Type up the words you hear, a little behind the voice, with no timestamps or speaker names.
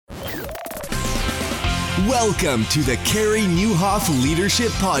Welcome to the Carey Nieuwhof Leadership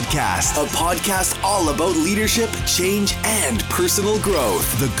Podcast, a podcast all about leadership, change, and personal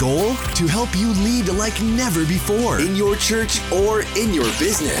growth. The goal? To help you lead like never before in your church or in your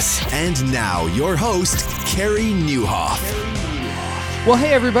business. And now, your host, Carey Nieuwhof. Well,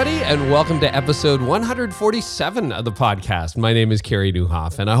 hey, everybody, and welcome to episode 147 of the podcast. My name is Carey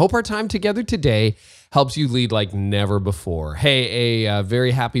Nieuwhof, and I hope our time together today helps you lead like never before. Hey, a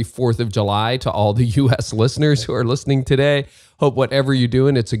very happy 4th of July to all the U.S. listeners who are listening today. Hope whatever you're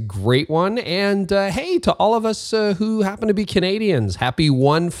doing, it's a great one. And hey, to all of us who happen to be Canadians, happy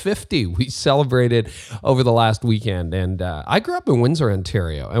 150. We celebrated over the last weekend. And I grew up in Windsor,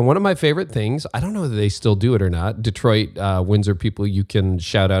 Ontario. And one of my favorite things, I don't know if they still do it or not, Detroit, Windsor people, you can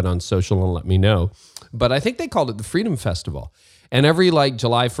shout out on social and let me know. But I think they called it the Freedom Festival. And every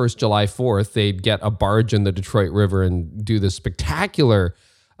July 1st, July 4th, they'd get a barge in the Detroit River and do this spectacular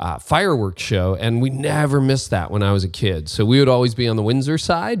fireworks show. And we never missed that when I was a kid. So we would always be on the Windsor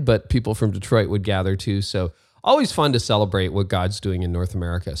side, but people from Detroit would gather too. So always fun to celebrate what God's doing in North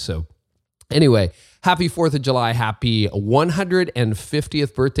America. So anyway, happy 4th of July. Happy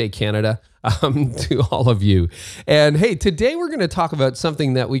 150th birthday, Canada, to all of you. And hey, today we're going to talk about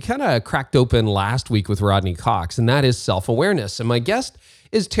something that we kind of cracked open last week with Rodney Cox, and that is self-awareness. And my guest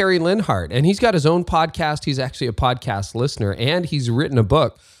is Terry Linhart, and he's got his own podcast. He's actually a podcast listener, and he's written a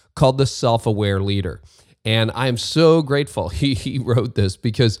book called The Self-Aware Leader. And I'm so grateful he wrote this,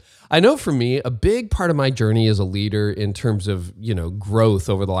 because I know for me, a big part of my journey as a leader in terms of, growth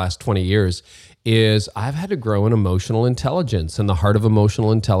over the last 20 years is I've had to grow in emotional intelligence. And the heart of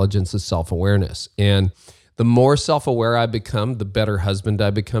emotional intelligence is self-awareness. And the more self-aware I become, the better husband I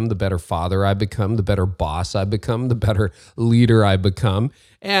become, the better father I become, the better boss I become, the better leader I become.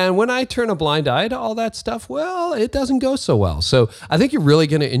 And when I turn a blind eye to all that stuff, well, it doesn't go so well. So I think you're really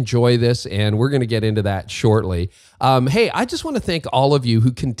going to enjoy this, and we're going to get into that shortly. Hey, I just want to thank all of you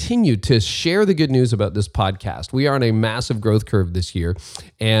who continue to share the good news about this podcast. We are on a massive growth curve this year,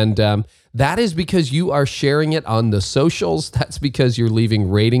 and that is because you are sharing it on the socials. That's because you're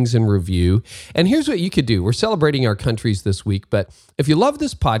leaving ratings and review. And here's what you could do. We're celebrating our countries this week, but if you love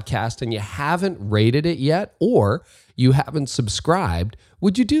this podcast and you haven't rated it yet, or you haven't subscribed,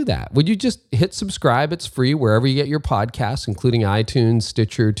 would you do that? Would you just hit subscribe? It's free wherever you get your podcasts, including iTunes,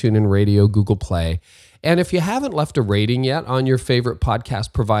 Stitcher, TuneIn Radio, Google Play. And if you haven't left a rating yet on your favorite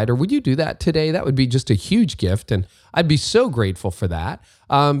podcast provider, would you do that today? That would be just a huge gift, and I'd be so grateful for that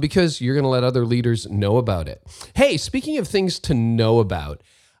because you're going to let other leaders know about it. Hey, speaking of things to know about,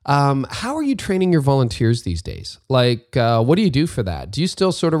 how are you training your volunteers these days? What do you do for that? Do you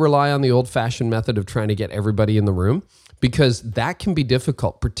still sort of rely on the old-fashioned method of trying to get everybody in the room? Because that can be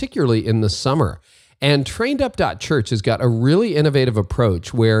difficult, particularly in the summer. And TrainedUp.Church has got a really innovative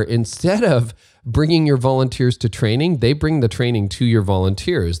approach where instead of bringing your volunteers to training, they bring the training to your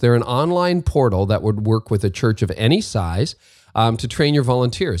volunteers. They're an online portal that would work with a church of any size to train your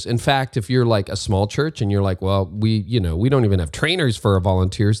volunteers. In fact, if you're like a small church and you're like, well, we don't even have trainers for our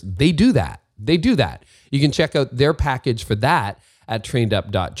volunteers, they do that. You can check out their package for that at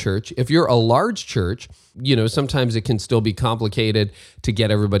trainedup.church. If you're a large church, sometimes it can still be complicated to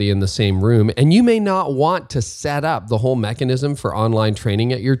get everybody in the same room, and you may not want to set up the whole mechanism for online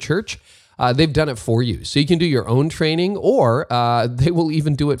training at your church. They've done it for you. So you can do your own training, or they will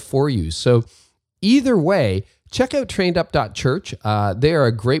even do it for you. So either way, check out trainedup.church. They are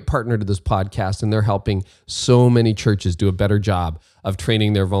a great partner to this podcast, and they're helping so many churches do a better job of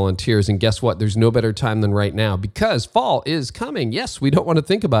training their volunteers. And guess what? There's no better time than right now, because fall is coming. Yes, we don't want to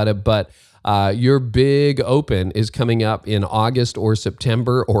think about it, but your big open is coming up in August or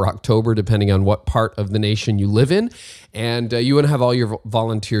September or October, depending on what part of the nation you live in. And you want to have all your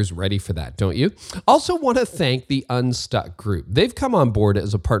volunteers ready for that, don't you? Also want to thank the Unstuck group. They've come on board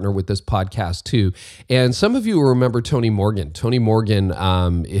as a partner with this podcast too. And some of you will remember Tony Morgan. Tony Morgan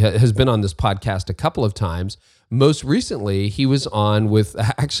has been on this podcast a couple of times. Most recently, he was on with,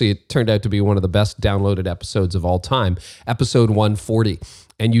 actually, it turned out to be one of the best downloaded episodes of all time, episode 140.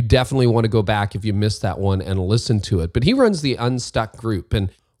 And you definitely want to go back if you missed that one and listen to it. But he runs the Unstuck group. And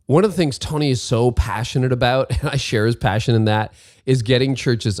one of the things Tony is so passionate about, and I share his passion in that, is getting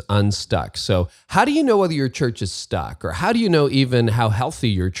churches unstuck. So how do you know whether your church is stuck? Or how do you know even how healthy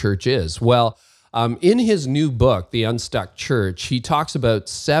your church is? Well, in his new book, The Unstuck Church, he talks about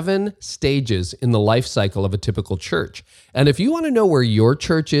 7 stages in the life cycle of a typical church. And if you want to know where your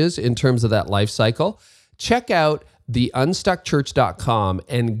church is in terms of that life cycle, check out theunstuckchurch.com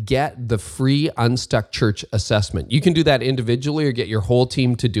and get the free Unstuck Church assessment. You can do that individually or get your whole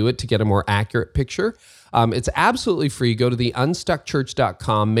team to do it to get a more accurate picture. It's absolutely free. Go to the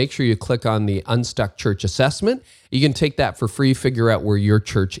unstuckchurch.com. Make sure you click on the Unstuck Church Assessment. You can take that for free, figure out where your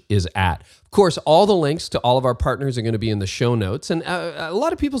church is at. Of course, all the links to all of our partners are going to be in the show notes. And a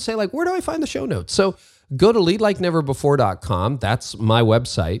lot of people say, like, where do I find the show notes? So go to leadlikeneverbefore.com. That's my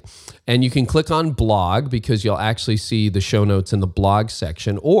website. And you can click on blog because you'll actually see the show notes in the blog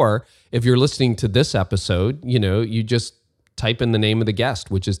section. Or if you're listening to this episode, you just type in the name of the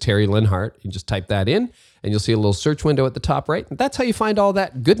guest, which is Terry Linhart. You just type that in and you'll see a little search window at the top right. And that's how you find all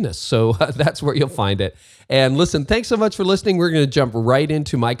that goodness. So that's where you'll find it. And listen, thanks so much for listening. We're going to jump right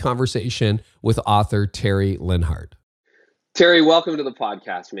into my conversation with author Terry Linhart. Terry, welcome to the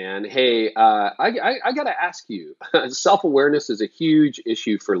podcast, man. Hey, I got to ask you, self-awareness is a huge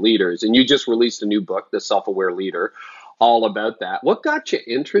issue for leaders, and you just released a new book, The Self-Aware Leader, all about that. What got you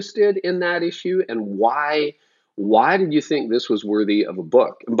interested in that issue, and why did you think this was worthy of a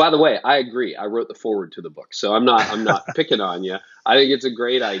book? And by the way, I agree. I wrote the foreword to the book, so I'm not picking on you. I think it's a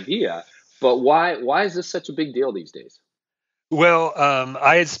great idea, but why is this such a big deal these days? Well,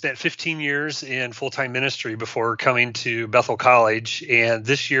 I had spent 15 years in full-time ministry before coming to Bethel College, and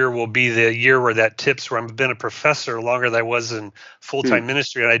this year will be the year where that tips, where I've been a professor longer than I was in full-time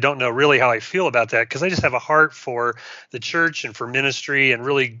ministry, and I don't know really how I feel about that because I just have a heart for the church and for ministry and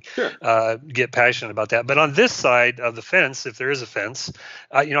really get passionate about that. But on this side of the fence, if there is a fence,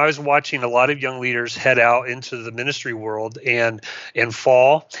 I was watching a lot of young leaders head out into the ministry world and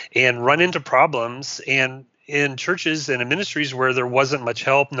fall and run into problems and in churches and in ministries where there wasn't much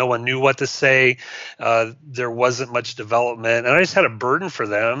help, no one knew what to say, there wasn't much development, and I just had a burden for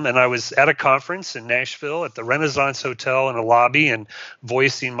them. And I was at a conference in Nashville at the Renaissance Hotel in a lobby and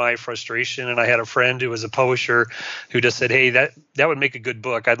voicing my frustration. And I had a friend who was a publisher who just said, "Hey, that would make a good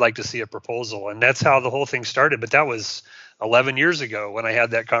book. I'd like to see a proposal." And that's how the whole thing started. But that was 11 years ago when I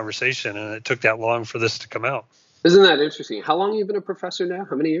had that conversation, and it took that long for this to come out. Isn't that interesting? How long have you been a professor now?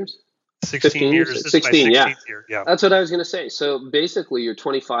 How many years? 16 years. This 16, is my 16th year. Yeah. That's what I was going to say. So basically, your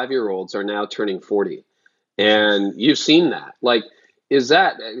 25-year-olds are now turning 40, and you've seen that. Like, is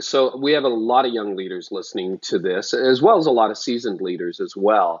that so? We have a lot of young leaders listening to this, as well as a lot of seasoned leaders as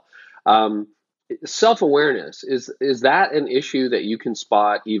well. Self-awareness, is that an issue that you can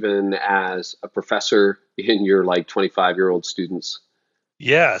spot even as a professor in your 25-year-old students?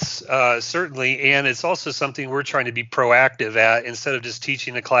 Yes, certainly. And it's also something we're trying to be proactive at instead of just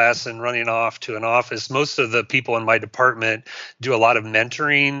teaching a class and running off to an office. Most of the people in my department do a lot of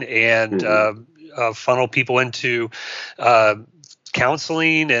mentoring and funnel people into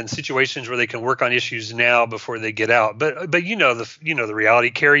counseling and situations where they can work on issues now before they get out. But the reality,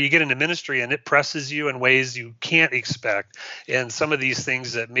 Carey, you get into ministry and it presses you in ways you can't expect. And some of these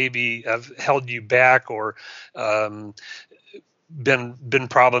things that maybe have held you back or been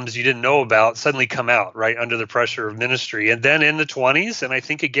problems you didn't know about suddenly come out right under the pressure of ministry. And then in the 20s, and I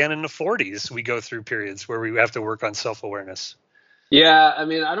think again in the 40s, we go through periods where we have to work on self-awareness. Yeah, I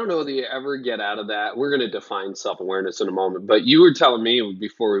mean, I don't know that you ever get out of that. We're going to define self-awareness in a moment, but you were telling me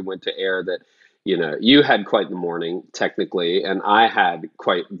before we went to air that, you had quite the morning technically, and I had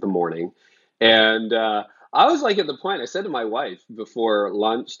quite the morning. And I was at the point, I said to my wife before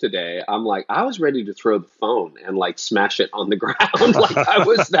lunch today, I'm like, I was ready to throw the phone and smash it on the ground. I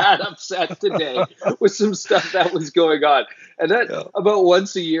was that upset today with some stuff that was going on. And that about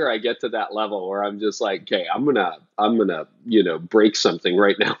once a year, I get to that level where I'm just like, okay, I'm gonna, break something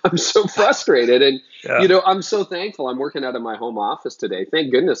right now. I'm so frustrated. And, I'm so thankful. I'm working out of my home office today.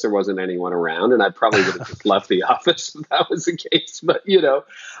 Thank goodness there wasn't anyone around, and I probably would have just left the office if that was the case. But,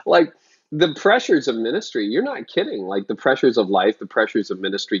 the pressures of ministry, you're not kidding. The pressures of life, the pressures of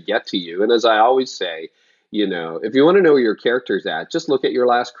ministry get to you. And as I always say, if you want to know where your character's at, just look at your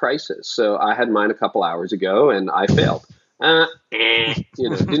last crisis. So I had mine a couple hours ago and I failed.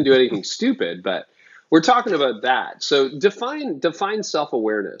 Didn't do anything stupid, but we're talking about that. So define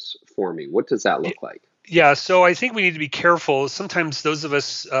self-awareness for me. What does that look like? Yeah. So I think we need to be careful. Sometimes those of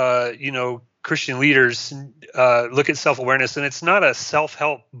us, Christian leaders look at self-awareness, and it's not a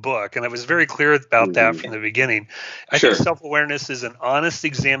self-help book. And I was very clear about that from the beginning. I think self-awareness is an honest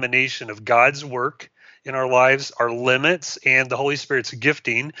examination of God's work in our lives, our limits, and the Holy Spirit's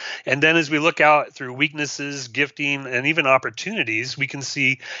gifting. And then as we look out through weaknesses, gifting, and even opportunities, we can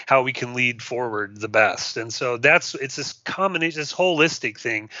see how we can lead forward the best. And so it's this combination, this holistic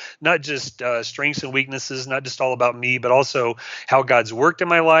thing, not just strengths and weaknesses, not just all about me, but also how God's worked in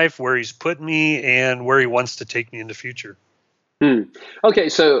my life, where he's put me, and where he wants to take me in the future. Okay,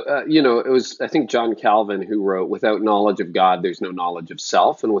 so, it was, I think, John Calvin who wrote, without knowledge of God, there's no knowledge of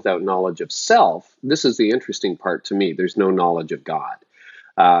self. And without knowledge of self, this is the interesting part to me, there's no knowledge of God.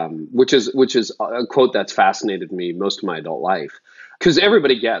 which is a quote that's fascinated me most of my adult life. Because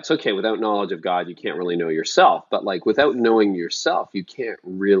everybody gets, okay, without knowledge of God, you can't really know yourself. But like without knowing yourself, you can't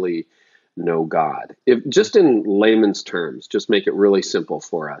really know God. If just in layman's terms, just make it really simple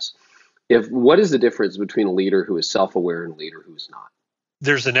for us. What is the difference between a leader who is self-aware and a leader who's not?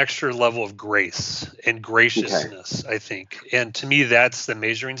 There's an extra level of grace and graciousness, I think. And to me, that's the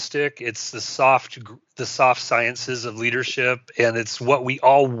measuring stick. It's the soft sciences of leadership, and it's what we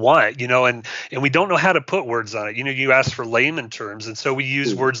all want, and we don't know how to put words on it. You ask for layman terms, and so we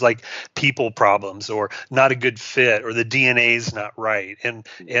use words like people problems or not a good fit or the DNA's not right.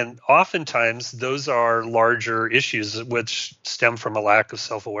 And oftentimes those are larger issues which stem from a lack of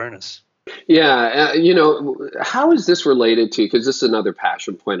self-awareness. Yeah, how is this related to, because this is another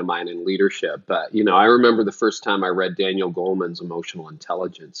passion point of mine in leadership, but, I remember the first time I read Daniel Goleman's Emotional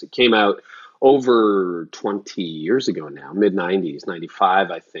Intelligence. It came out over 20 years ago now, mid-90s, 95,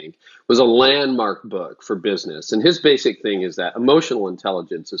 I think. It was a landmark book for business. And his basic thing is that emotional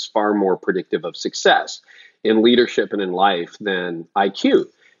intelligence is far more predictive of success in leadership and in life than IQ.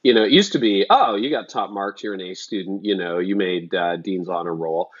 It used to be, oh, you got top marks, you're an A student, you made Dean's Honor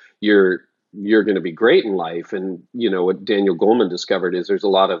Roll, you're going to be great in life. And, what Daniel Goleman discovered is there's a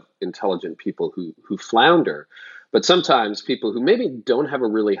lot of intelligent people who flounder. But sometimes people who maybe don't have a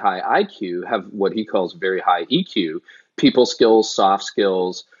really high IQ have what he calls very high EQ, people skills, soft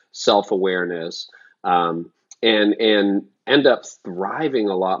skills, self-awareness, and end up thriving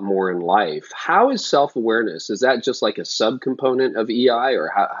a lot more in life. How is self-awareness? Is that just like a subcomponent of EI, or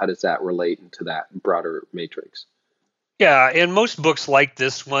how does that relate into that broader matrix? Yeah, and most books like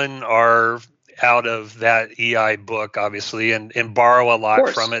this one are out of that EI book, obviously, and borrow a lot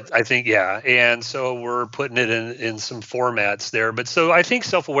from it, I think. Yeah. And so we're putting it in some formats there. But so I think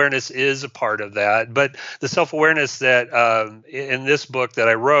self-awareness is a part of that. But the self-awareness that in this book that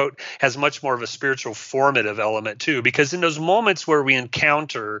I wrote has much more of a spiritual formative element too, because in those moments where we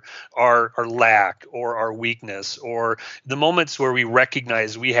encounter our lack or our weakness, or the moments where we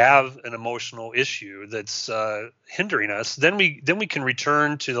recognize we have an emotional issue that's hindering us, then we can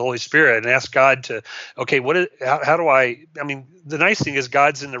return to the Holy Spirit and ask God to, okay, how do I mean, the nice thing is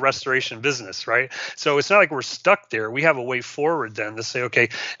God's in the restoration business, right? So it's not like we're stuck there. We have a way forward then to say, okay,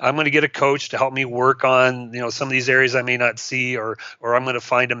 I'm going to get a coach to help me work on, some of these areas I may not see, or I'm going to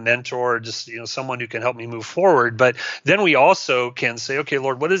find a mentor, or just, someone who can help me move forward. But then we also can say, okay,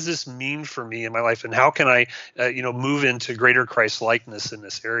 Lord, what does this mean for me in my life? And how can I, move into greater Christ likeness in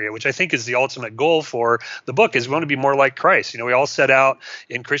this area, which I think is the ultimate goal for the book, is we want to be more like Christ. We all set out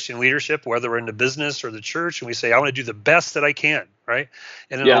in Christian leadership, whether we're in the business or the church, and we say, I want to do the best that I can, right?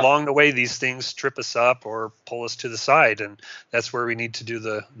 And then along the way, these things trip us up or pull us to the side. And that's where we need to do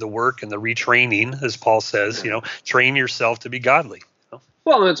the work and the retraining, as Paul says, train yourself to be godly.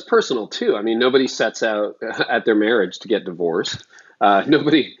 Well, and it's personal too. I mean, nobody sets out at their marriage to get divorced.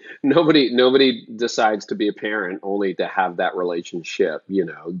 Nobody decides to be a parent only to have that relationship,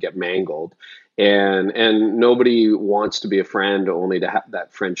 get mangled. And nobody wants to be a friend only to have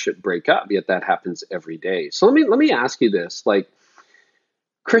that friendship break up, yet that happens every day. So let me ask you this, like,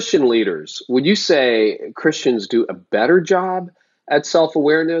 Christian leaders, would you say Christians do a better job at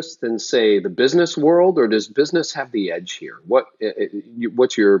self-awareness than, say, the business world, or does business have the edge here?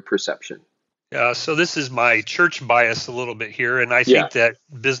 What's your perception? So this is my church bias a little bit here, and I think that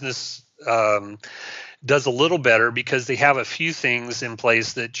business does a little better because they have a few things in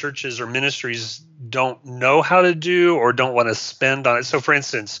place that churches or ministries don't know how to do or don't want to spend on it. So for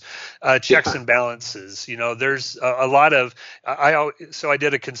instance, checks and balances, there's a lot of, I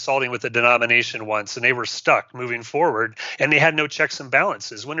did a consulting with a denomination once, and they were stuck moving forward and they had no checks and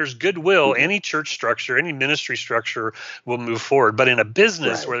balances. When there's goodwill, any church structure, any ministry structure will move forward. But in a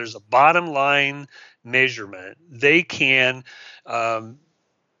business where there's a bottom line measurement, they can,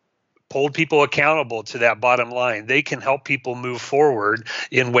 hold people accountable to that bottom line. They can help people move forward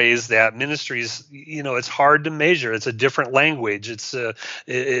in ways that ministries, it's hard to measure. It's a different language. It's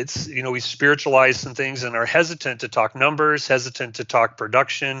we spiritualize some things and are hesitant to talk numbers, hesitant to talk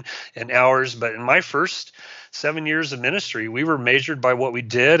production and hours. But in my first 7 years of ministry, we were measured by what we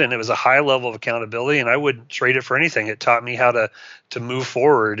did, and it was a high level of accountability, and I wouldn't trade it for anything. It taught me how to move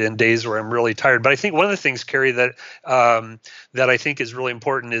forward in days where I'm really tired. But I think one of the things, Carey, that I think is really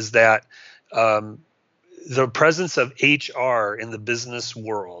important is that the presence of HR in the business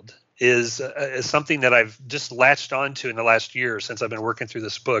world is something that I've just latched onto in the last year since I've been working through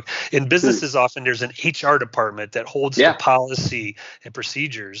this book. In businesses, often there's an HR department that holds the policy and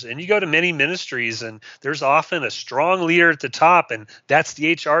procedures. And you go to many ministries, and there's often a strong leader at the top, and that's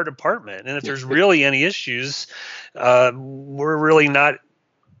the HR department. And if there's really any issues, we're really not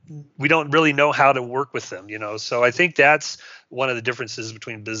really know how to work with them, So I think that's one of the differences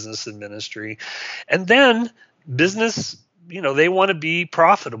between business and ministry. And then business, they want to be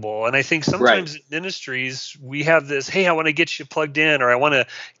profitable. And I think sometimes in ministries, we have this, hey, I want to get you plugged in, or I want to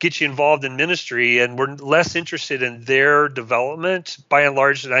get you involved in ministry, and we're less interested in their development by and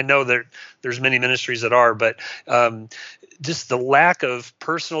large. And I know that there's many ministries that are, but just the lack of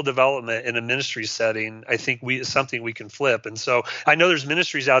personal development in a ministry setting, I think is something we can flip. And so I know there's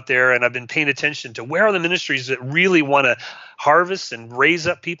ministries out there, and I've been paying attention to where are the ministries that really want to harvest and raise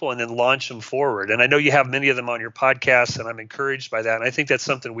up people and then launch them forward. And I know you have many of them on your podcast, and I'm encouraged by that. And I think that's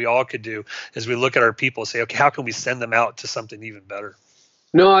something we all could do as we look at our people and say, okay, how can we send them out to something even better?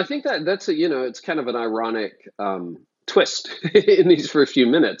 No, I think that's it's kind of an ironic twist in these for a few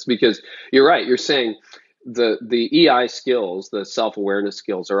minutes, because you're right. You're saying the EI skills, the self-awareness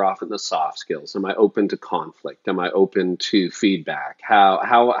skills, are often the soft skills. Am I open to conflict? Am I open to feedback?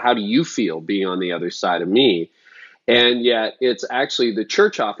 How do you feel being on the other side of me? And yet it's actually, the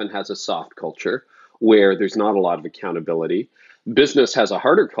church often has a soft culture where there's not a lot of accountability. Business has a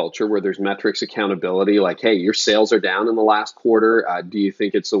harder culture where there's metrics, accountability, like, hey, your sales are down in the last quarter. Do you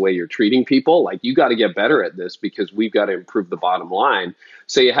think it's the way you're treating people? Like, you got to get better at this because we've got to improve the bottom line.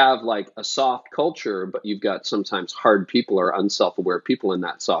 So you have like a soft culture, but you've got sometimes hard people or unself-aware people in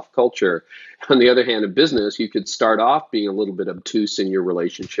that soft culture. On the other hand, in business, you could start off being a little bit obtuse in your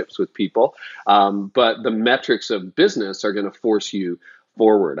relationships with people, but the metrics of business are going to force you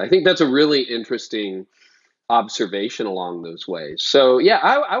forward. I think that's a really interesting observation along those ways. So yeah,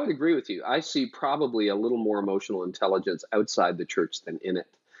 I would agree with you. I see probably a little more emotional intelligence outside the church than in it.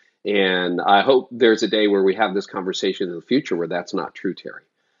 And I hope there's a day where we have this conversation in the future where that's not true, Terry.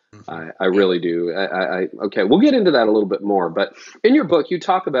 I really do. Okay, we'll get into that a little bit more. But in your book, you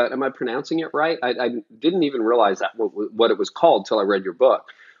talk about, am I pronouncing it right? I didn't even realize that what it was called till I read your book.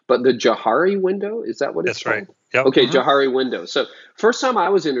 But the Johari window, is that what it's called? That's right. Yep. Okay, Johari window. So first time I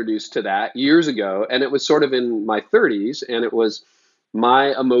was introduced to that years ago, and it was sort of in my 30s, and it was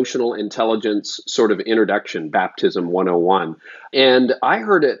my emotional intelligence sort of introduction, baptism 101. And I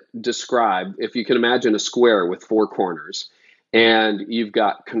heard it described, if you can imagine a square with four corners, and you've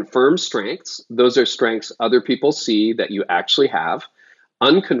got confirmed strengths. Those are strengths other people see that you actually have.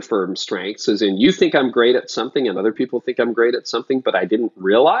 Unconfirmed strengths, as in you think I'm great at something and other people think I'm great at something, but I didn't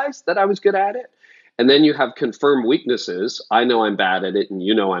realize that I was good at it. And then you have confirmed weaknesses. I know I'm bad at it and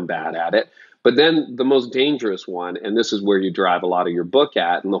you know I'm bad at it. But then the most dangerous one, and this is where you drive a lot of your book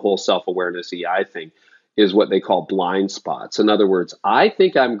at and the whole self-awareness EI thing, is what they call blind spots. In other words, I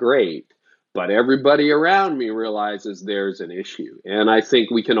think I'm great, but everybody around me realizes there's an issue. And I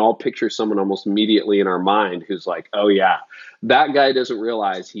think we can all picture someone almost immediately in our mind who's like, oh yeah, that guy doesn't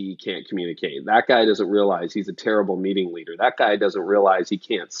realize he can't communicate. That guy doesn't realize he's a terrible meeting leader. That guy doesn't realize he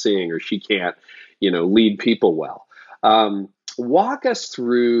can't sing or she can't, lead people well. Walk us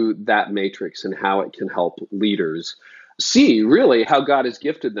through that matrix and how it can help leaders see really how God has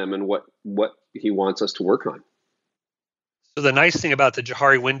gifted them and what he wants us to work on. So the nice thing about the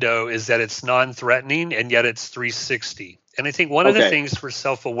Johari window is that it's non-threatening and yet it's 360. And I think one of the things for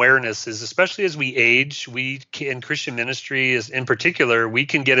self-awareness is, especially as we age, in Christian ministry is in particular, we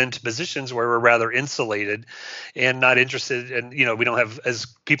can get into positions where we're rather insulated and not interested, and we don't have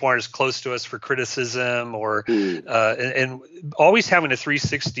people aren't as close to us for criticism or and always having a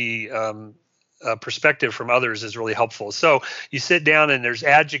 360 perspective from others is really helpful. So you sit down and there's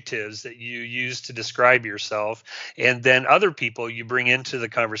adjectives that you use to describe yourself, and then other people you bring into the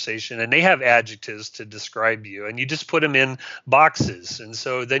conversation and they have adjectives to describe you, and you just put them in boxes. And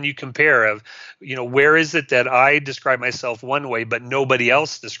so then you compare where is it that I describe myself one way but nobody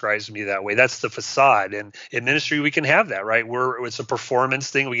else describes me that way? That's the facade. And in ministry we can have that, right? It's a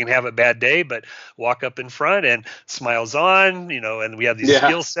performance thing. We can have a bad day but walk up in front and smiles on, and we have these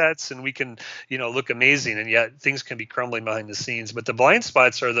skill sets and we can look amazing, and yet things can be crumbling behind the scenes. But the blind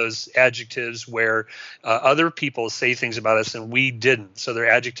spots are those adjectives where other people say things about us and we didn't. So they're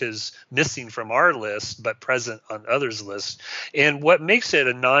adjectives missing from our list, but present on others' list. And what makes it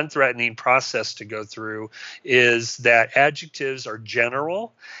a non-threatening process to go through is that adjectives are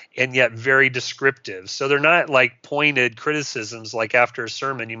general and yet very descriptive. So they're not like pointed criticisms, like after a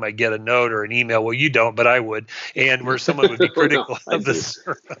sermon you might get a note or an email. Well, you don't, but I would. And where someone would be critical of the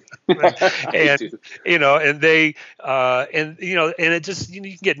sermon. And it just, you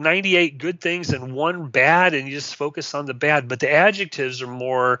can get 98 good things and one bad, and you just focus on the bad. But the adjectives are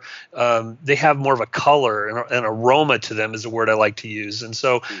more, they have more of a color and an aroma to them, is a word I like to use. And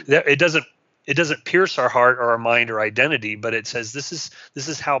so it doesn't it doesn't pierce our heart or our mind or identity, but it says this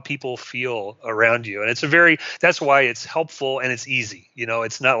is how people feel around you. And that's why it's helpful and it's easy.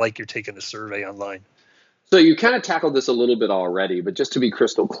 It's not like you're taking a survey online. So you kind of tackled this a little bit already, but just to be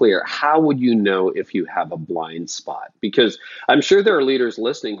crystal clear, how would you know if you have a blind spot? Because I'm sure there are leaders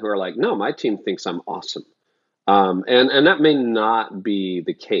listening who are like, no, my team thinks I'm awesome. And that may not be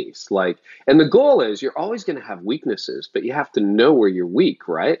the case. And the goal is you're always going to have weaknesses, but you have to know where you're weak,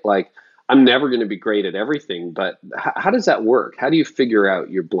 right? I'm never going to be great at everything, but how does that work? How do you figure out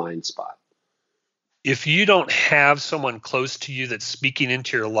your blind spot? If you don't have someone close to you that's speaking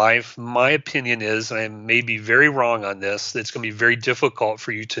into your life, my opinion is, and I may be very wrong on this, that it's going to be very difficult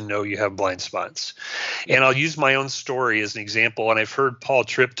for you to know you have blind spots. And I'll use my own story as an example, and I've heard Paul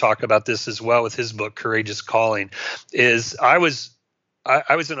Tripp talk about this as well with his book, Courageous Calling, is I was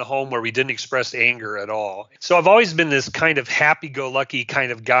in a home where we didn't express anger at all. So I've always been this kind of happy-go-lucky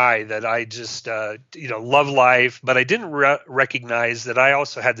kind of guy that I just, love life, but I didn't recognize that I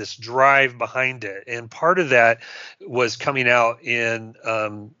also had this drive behind it. And part of that was coming out in,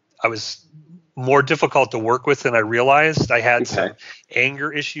 I was more difficult to work with than I realized. I had some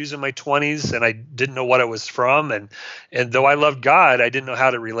anger issues in my 20s, and I didn't know what it was from. And though I loved God, I didn't know how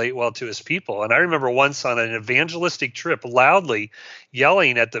to relate well to his people. And I remember once on an evangelistic trip loudly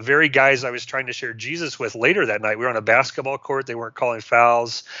yelling at the very guys I was trying to share Jesus with later that night. We were on a basketball court. They weren't calling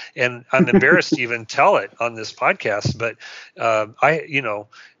fouls. And I'm embarrassed to even tell it on this podcast, but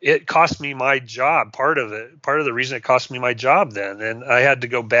it cost me my job. Part of the reason it cost me my job then. And I had to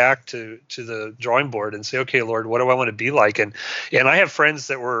go back to the drawing board and say, okay, Lord, what do I want to be like? And I have friends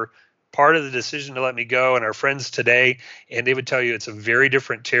that were part of the decision to let me go and are friends today, and they would tell you it's a very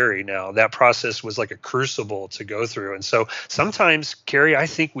different Terry now. That process was like a crucible to go through. And so sometimes, Carey, I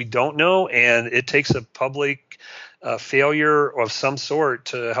think we don't know, and it takes a public failure of some sort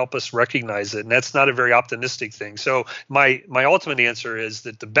to help us recognize it. And that's not a very optimistic thing. So my ultimate answer is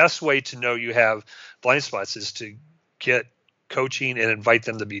that the best way to know you have blind spots is to get coaching and invite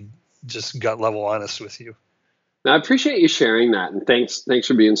them to be just gut level honest with you. Now, I appreciate you sharing that, and thanks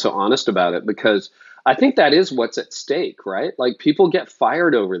for being so honest about it, because I think that is what's at stake, right? People get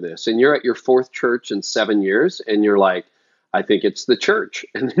fired over this, and you're at your fourth church in 7 years, and you're like, I think it's the church.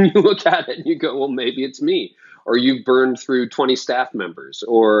 And then you look at it and you go, well, maybe it's me. Or you've burned through 20 staff members,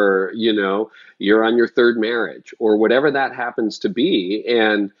 or, you're on your third marriage, or whatever that happens to be.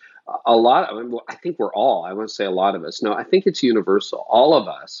 And I think we're all, I won't say a lot of us. No, I think it's universal. All of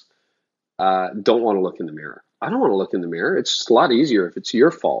us don't want to look in the mirror. I don't want to look in the mirror. It's just a lot easier if it's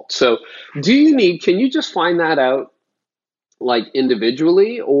your fault. So can you just find that out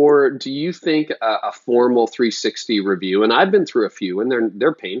individually, or do you think a formal 360 review? And I've been through a few, and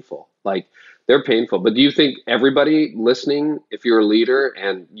they're painful. They're painful. But do you think everybody listening, if you're a leader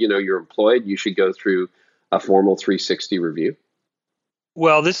and you're employed, you should go through a formal 360 review?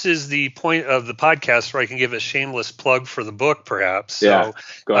 Well, this is the point of the podcast where I can give a shameless plug for the book, perhaps. Yeah,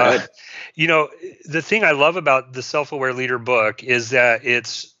 go ahead. The thing I love about the Self-Aware Leader book is that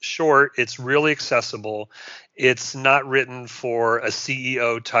it's short, it's really accessible. It's not written for a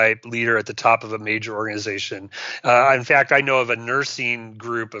CEO type leader at the top of a major organization. In fact, I know of a nursing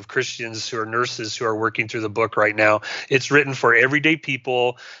group of Christians who are nurses who are working through the book right now. It's written for everyday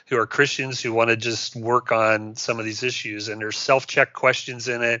people who are Christians who want to just work on some of these issues. And there's self-check questions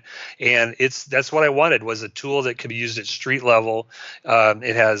in it. And that's what I wanted, was a tool that could be used at street level.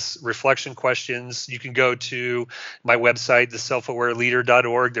 It has reflection questions. You can go to my website,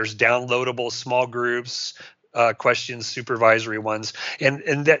 theselfawareleader.org. There's downloadable small groups, questions, supervisory ones.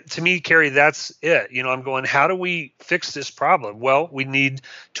 And that, to me, Carey, that's it. I'm going, how do we fix this problem? Well, we need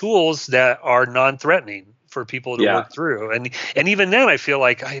tools that are non-threatening for people to work through. And even then, I feel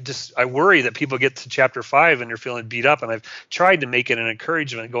like I worry that people get to chapter 5 and they're feeling beat up. And I've tried to make it an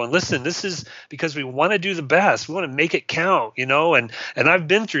encouragement, going, listen, this is because we want to do the best. We want to make it count, and I've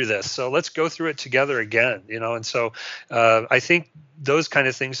been through this. So let's go through it together again, And so I think those kind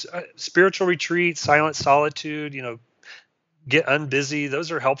of things, spiritual retreat, silent solitude, get unbusy.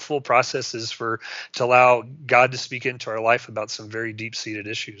 Those are helpful processes to allow God to speak into our life about some very deep-seated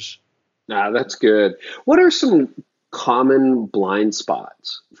issues. That's good. What are some common blind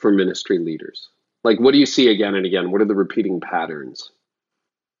spots for ministry leaders? What do you see again and again? What are the repeating patterns?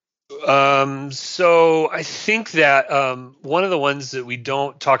 So I think that one of the ones that we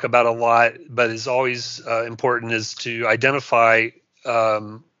don't talk about a lot, but is always important, is to identify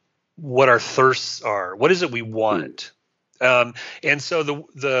what our thirsts are. What is it we want? And so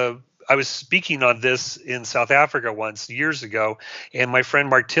I was speaking on this in South Africa once years ago, and my friend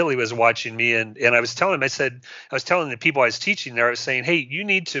Mark Tilley was watching me, and I was telling him, I was telling the people I was teaching there, I was saying, hey, you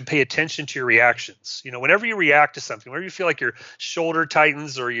need to pay attention to your reactions. Whenever you react to something, whenever you feel like your shoulder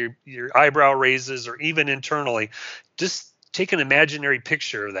tightens or your eyebrow raises, or even internally, just take an imaginary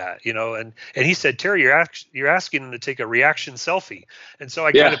picture of that, and he said, Terry, you're asking him to take a reaction selfie. And so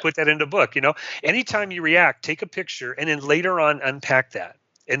I kind of put that in the book, anytime you react, take a picture and then later on unpack that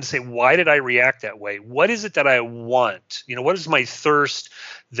and say, why did I react that way? What is it that I want? What is my thirst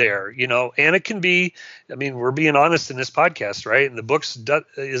there? And it can be, we're being honest in this podcast, right? And the book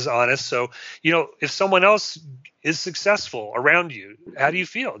is honest. So, if someone else is successful around you, how do you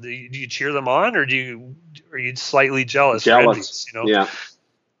feel? Do you cheer them on, or are you slightly jealous? Or envious, what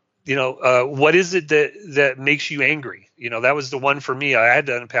is it that makes you angry? That was the one for me. I had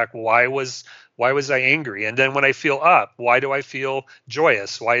to unpack why was I angry? And then when I feel up, why do I feel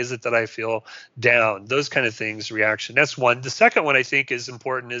joyous? Why is it that I feel down? Those kind of things, reaction. That's one. The second one I think is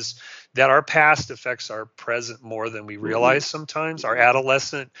important is that our past affects our present more than we realize sometimes. Our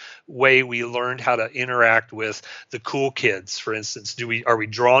adolescent way we learned how to interact with the cool kids, for instance. Are we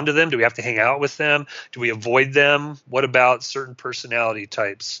drawn to them? Do we have to hang out with them? Do we avoid them? What about certain personality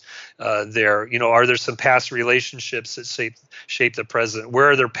types there? Are there some past relationships that shape the present?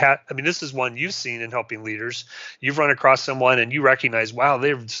 Where are there this is one you've seen in helping leaders. You've run across someone and you recognize, wow,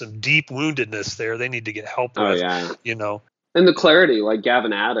 there's some deep woundedness there. They need to get help with, And the clarity, like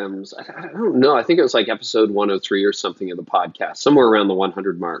Gavin Adams, I don't know, I think it was like episode 103 or something of the podcast, somewhere around the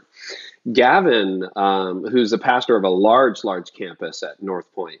 100 mark. Gavin, who's the pastor of a large campus at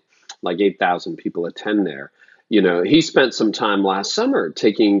North Point, like 8,000 people attend there. He spent some time last summer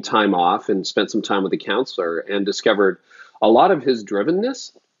taking time off and spent some time with a counselor and discovered a lot of his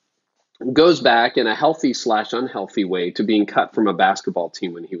drivenness goes back in a healthy/unhealthy way to being cut from a basketball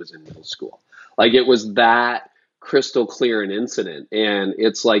team when he was in middle school. Like, it was that crystal clear an incident, and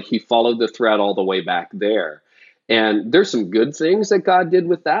it's like he followed the thread all the way back there. And there's some good things that God did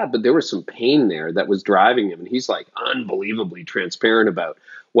with that, but there was some pain there that was driving him, and he's like unbelievably transparent about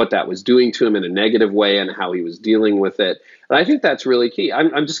what that was doing to him in a negative way and how he was dealing with it. And I think that's really key.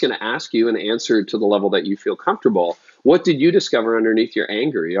 I'm just going to ask you an answer to the level that you feel comfortable. What did you discover underneath your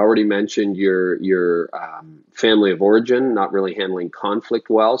anger? You already mentioned your family of origin, not really handling conflict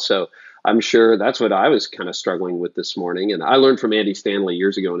well. So I'm sure that's what I was kind of struggling with this morning. And I learned from Andy Stanley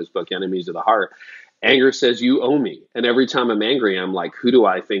years ago in his book, Enemies of the Heart. Anger says you owe me. And every time I'm angry, I'm like, who do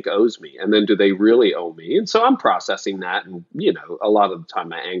I think owes me? And then do they really owe me? And so I'm processing that. And, a lot of the time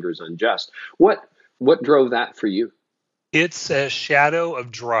my anger is unjust. What drove that for you? It's a shadow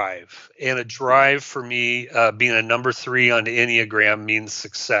of drive. And a drive for me, being a number 3 on the Enneagram, means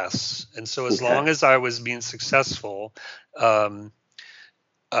success. And so as long as I was being successful,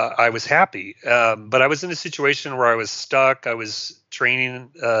 I was happy, but I was in a situation where I was stuck. I was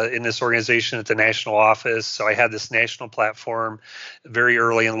training in this organization at the national office, so I had this national platform very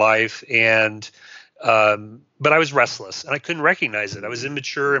early in life, and but I was restless, and I couldn't recognize it. I was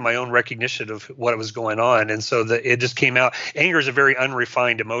immature in my own recognition of what was going on, and so it just came out. Anger is a very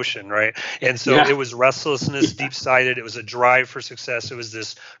unrefined emotion, right? And so it was restlessness, deep-sided. It was a drive for success. It was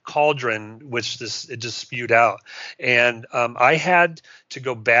this cauldron, which it just spewed out. And I had to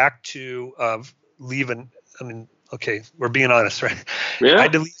go back to okay, we're being honest, right? Yeah. I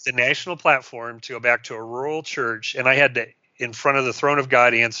had to leave the national platform to go back to a rural church, and I had to, in front of the throne of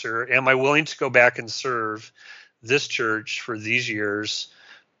God, answer, am I willing to go back and serve this church for these years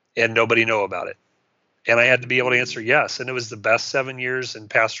and nobody know about it? And I had to be able to answer yes. And it was the best 7 years in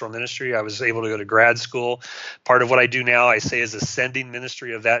pastoral ministry. I was able to go to grad school. Part of what I do now, I say, is ascending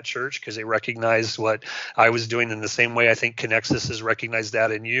ministry of that church, because they recognized what I was doing in the same way I think Connexus has recognized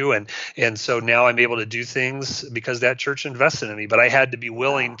that in you. And so now I'm able to do things because that church invested in me. But I had to be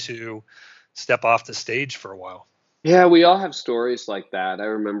willing to step off the stage for a while. Yeah, we all have stories like that. I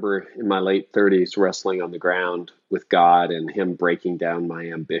remember in my late 30s wrestling on the ground with God and him breaking down my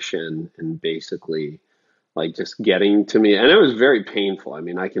ambition and basically like just getting to me. And it was very painful. I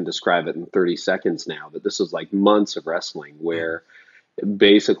mean, I can describe it in 30 seconds now, but this was like months of wrestling where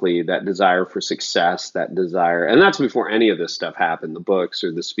basically that desire for success, that desire, and that's before any of this stuff happened, the books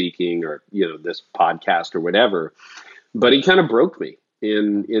or the speaking or, this podcast or whatever. But he kind of broke me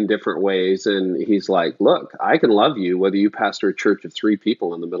in different ways. And he's like, look, I can love you whether you pastor a church of 3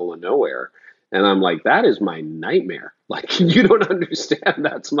 people in the middle of nowhere. And I'm like, that is my nightmare. Like, you don't understand.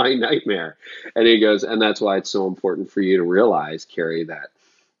 That's my nightmare. And he goes, and that's why it's so important for you to realize, Carey, that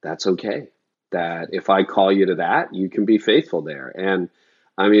that's okay. That if I call you to that, you can be faithful there. And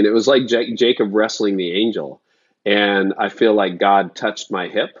I mean, it was like Jacob wrestling the angel. And I feel like God touched my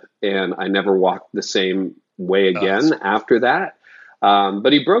hip, and I never walked the same way again after that.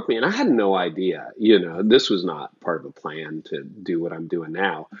 But he broke me, and I had no idea, this was not part of a plan to do what I'm doing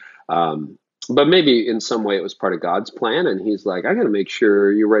now. But maybe in some way it was part of God's plan. And he's like, I got to make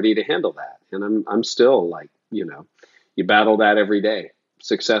sure you're ready to handle that. And I'm still like, you battle that every day.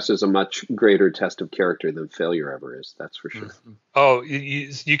 Success is a much greater test of character than failure ever is. That's for sure. Mm-hmm. Oh,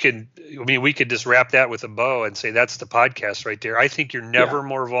 you could, we could just wrap that with a bow and say that's the podcast right there. I think you're never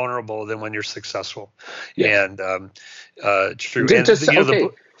more vulnerable than when you're successful. Yeah. And true.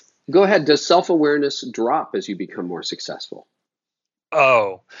 Go ahead. Does self-awareness drop as you become more successful?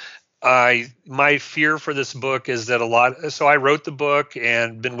 My fear for this book is that so I wrote the book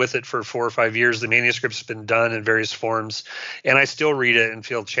and been with it for 4 or 5 years. The manuscript's been done in various forms, and I still read it and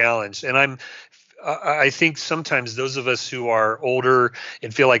feel challenged. And I think sometimes those of us who are older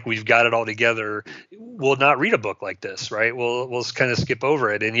and feel like we've got it all together will not read a book like this, right? We'll kind of skip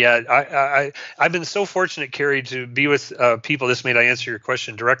over it. And yet I've been so fortunate, Carey, to be with people. This may not answer your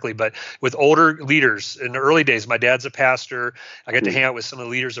question directly, but with older leaders in the early days. My dad's a pastor. I got to hang out with some of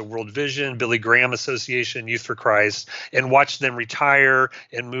the leaders of World Vision, Billy Graham Association, Youth for Christ, and watch them retire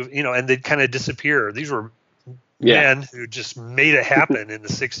and move, and they'd kind of disappear. These were men who just made it happen in the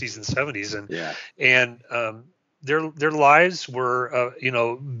 60s and 70s, and their lives were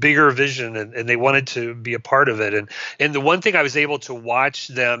bigger vision, and they wanted to be a part of it. And the one thing I was able to watch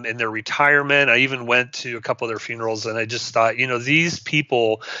them in their retirement, I even went to a couple of their funerals, and I just thought, these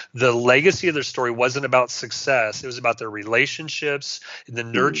people, the legacy of their story wasn't about success. It was about their relationships, the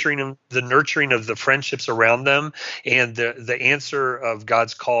nurturing of the friendships around them, and the answer of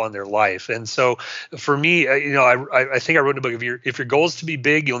God's call on their life. And so for me, I think I wrote in a book, if your goal is to be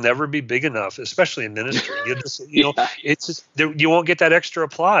big, you'll never be big enough, especially in ministry. It's just, you won't get that extra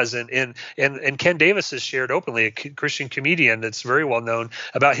applause. And Ken Davis has shared openly, a Christian comedian that's very well known,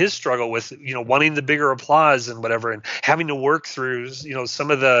 about his struggle with, wanting the bigger applause and whatever, and having to work through, some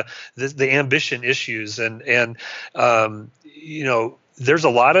of the ambition issues. And there's a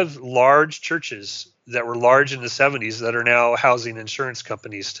lot of large churches that were large in the 70s that are now housing insurance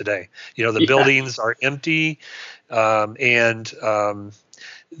companies today. The buildings are empty, and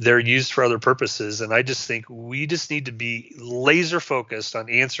they're used for other purposes. And I just think we just need to be laser focused on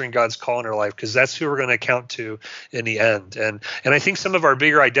answering God's call in our life, because that's who we're going to account to in the end. And I think some of our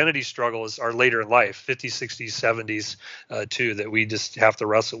bigger identity struggles are later in life, 50s, 60s, 70s, too, that we just have to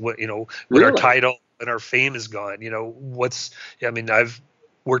wrestle with, when our title and our fame is gone. I've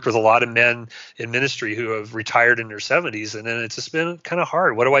worked with a lot of men in ministry who have retired in their 70s, and then it's just been kind of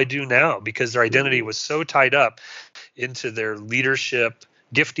hard. What do I do now? Because their identity was so tied up into their leadership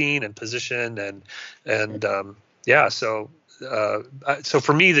gifting and position, so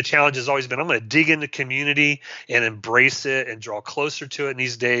for me, the challenge has always been, I'm going to dig into community and embrace it and draw closer to it in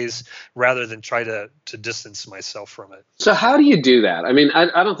these days, rather than try to distance myself from it. So how do you do that? I mean,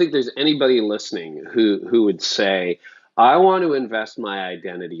 I don't think there's anybody listening who would say, I want to invest my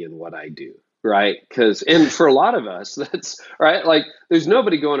identity in what I do. Right. And for a lot of us, that's right. Like, there's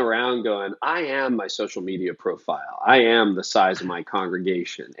nobody going around going, I am my social media profile. I am the size of my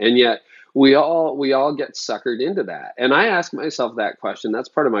congregation. And yet we all get suckered into that. And I ask myself that question. That's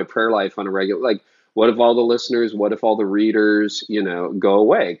part of my prayer life on a regular, like, what if all the listeners, what if all the readers, go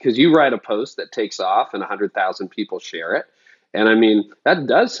away? Because you write a post that takes off and 100,000 people share it. And I mean, that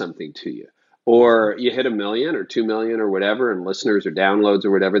does something to you. Or you hit 1 million or 2 million or whatever, and listeners or downloads or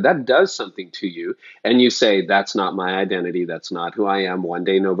whatever, that does something to you. And you say, that's not my identity. That's not who I am. One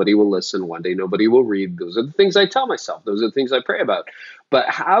day nobody will listen. One day nobody will read. Those are the things I tell myself. Those are the things I pray about. But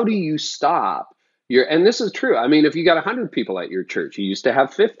how do you stop and this is true. I mean, if you got 100 people at your church, you used to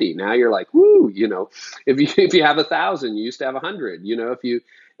have 50. Now you're like, woo, if you have 1,000, you used to have 100.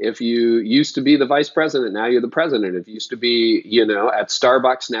 If you used to be the vice president, now you're the president. If you used to be, at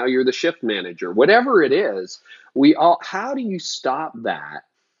Starbucks, now you're the shift manager. Whatever it is, how do you stop that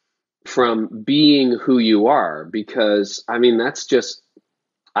from being who you are? Because, I mean, that's just,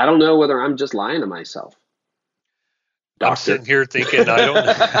 I don't know whether I'm just lying to myself. I'm sitting here thinking,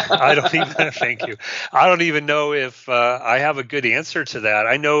 I don't even, thank you. I don't even know if I have a good answer to that.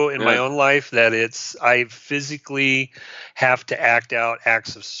 I know in my own life that I physically have to act out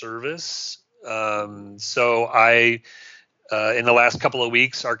acts of service. So I In the last couple of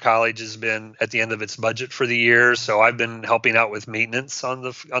weeks, our college has been at the end of its budget for the year, so I've been helping out with maintenance on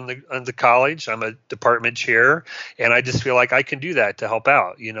the college. I'm a department chair, and I just feel like I can do that to help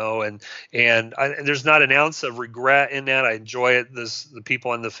out, and there's not an ounce of regret in that. I enjoy it. The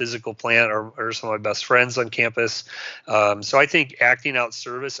people in the physical plant are some of my best friends on campus. So I think acting out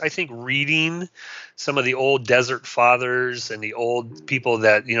service. I think reading some of the old desert fathers and the old people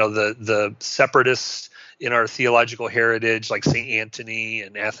that the separatists in our theological heritage, like St. Anthony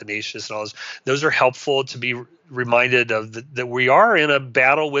and Athanasius and all those are helpful to be reminded of that we are in a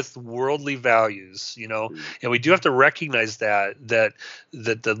battle with worldly values, and we do have to recognize that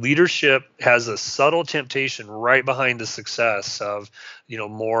the leadership has a subtle temptation right behind the success of,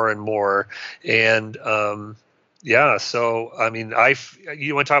 more and more. And, so, I mean,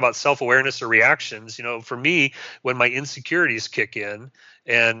 you want to talk about self-awareness or reactions, for me, when my insecurities kick in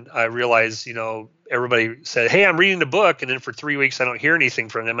and I realize, everybody said, hey, I'm reading the book. And then for 3 weeks, I don't hear anything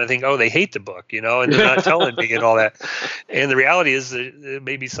from them. I think, oh, they hate the book, and they're not telling me and all that. And the reality is that it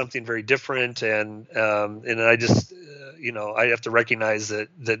may be something very different. And I just, I have to recognize that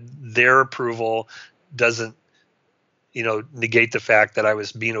their approval doesn't, negate the fact that I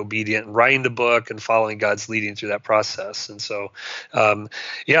was being obedient and writing the book and following God's leading through that process. And so,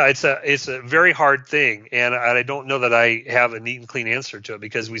 it's a very hard thing. And I don't know that I have a neat and clean answer to it,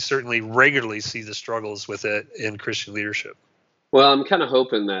 because we certainly regularly see the struggles with it in Christian leadership. Well, I'm kind of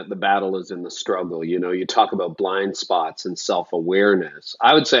hoping that the battle is in the struggle. You talk about blind spots and self-awareness.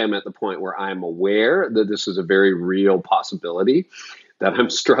 I would say I'm at the point where I'm aware that this is a very real possibility, that I'm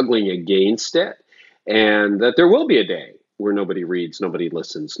struggling against it, and that there will be a day where nobody reads, nobody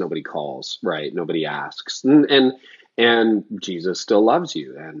listens, nobody calls, right? Nobody asks. And Jesus still loves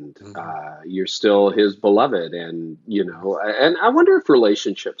you, and you're still his beloved. And, and I wonder if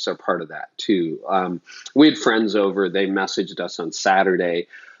relationships are part of that too. We had friends over, they messaged us on Sunday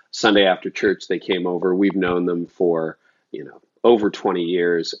after church, they came over. We've known them for, over 20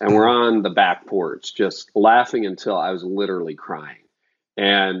 years, and we're on the back porch just laughing until I was literally crying.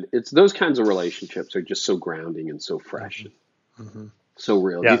 And it's those kinds of relationships are just so grounding and so fresh, and so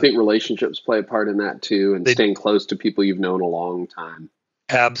real. Yeah. Do you think relationships play a part in that too, and staying close to people you've known a long time?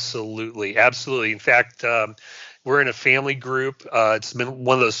 Absolutely. Absolutely. In fact, we're in a family group. It's been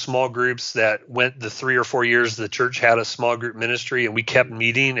one of those small groups that went the 3 or 4 years the church had a small group ministry, and we kept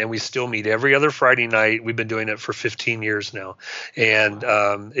meeting, and we still meet every other Friday night. We've been doing it for 15 years now. And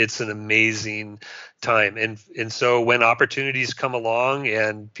it's an amazing time. And so when opportunities come along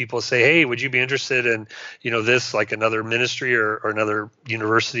and people say, hey, would you be interested in, this, like another ministry or another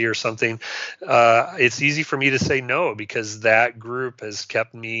university or something, it's easy for me to say no, because that group has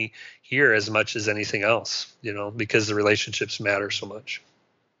kept me here as much as anything else, because the relationships matter so much.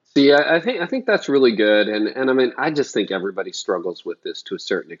 See, I think that's really good. And I mean, I just think everybody struggles with this to a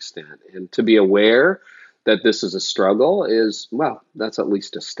certain extent. And to be aware that this is a struggle is, well, that's at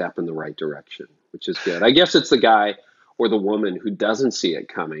least a step in the right direction, which is good. I guess it's the guy or the woman who doesn't see it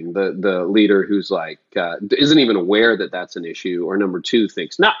coming, the leader who's like, isn't even aware that that's an issue, or number two,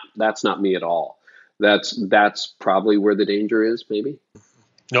 thinks, no, that's not me at all. That's probably where the danger is, maybe.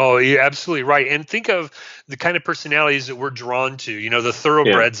 No, you're absolutely right. And think of the kind of personalities that we're drawn to, the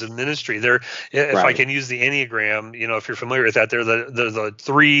thoroughbreds of ministry. They're, if I can use the Enneagram, if you're familiar with that, they're the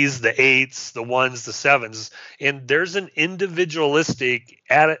 3s, the 8s, the 1s, the 7s. And there's an individualistic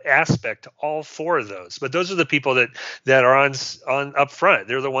aspect to all 4 of those. But those are the people that are on up front.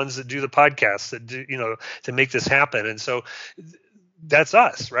 They're the ones that do the podcasts, that do, to make this happen. And so that's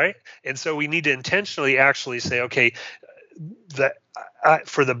us, right? And so we need to intentionally actually say, okay,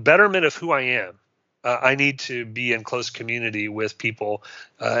 for the betterment of who I am, I need to be in close community with people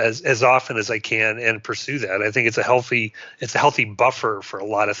as often as I can and pursue that. I think it's a healthy buffer for a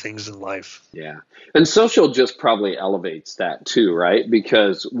lot of things in life. Yeah. And social just probably elevates that too, right?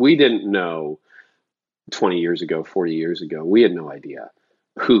 Because we didn't know 20 years ago, 40 years ago, we had no idea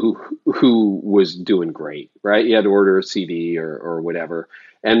who was doing great, right? You had to order a CD or whatever.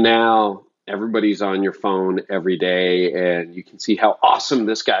 And now everybody's on your phone every day, and you can see how awesome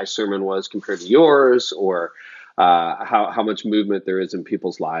this guy's sermon was compared to yours, or how much movement there is in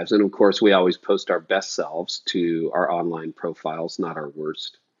people's lives. And of course, we always post our best selves to our online profiles, not our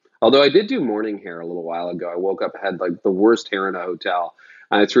worst. Although I did do morning hair a little while ago. I woke up, had like the worst hair in a hotel,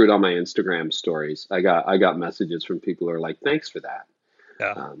 and I threw it on my Instagram stories. I got messages from people who are like, "Thanks for that."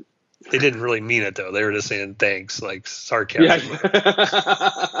 Yeah. They didn't really mean it though. They were just saying thanks, like sarcasm.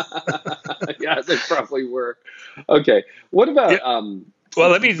 Yeah, yeah, they probably were. Okay, what about? Well,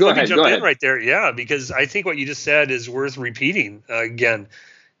 let me jump in right there. Yeah, because I think what you just said is worth repeating again.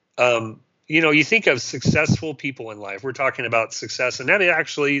 you think of successful people in life. We're talking about success, and that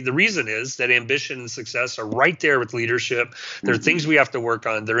actually, the reason is that ambition and success are right there with leadership. There are things we have to work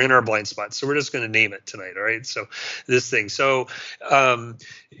on. They're in our blind spots. So we're just going to name it tonight. All right. So this thing. So,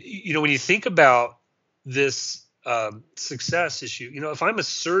 when you think about this success issue, if I'm a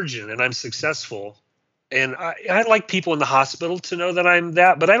surgeon and I'm successful, and I like people in the hospital to know that I'm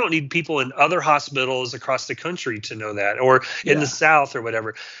that, but I don't need people in other hospitals across the country to know that, or in the South or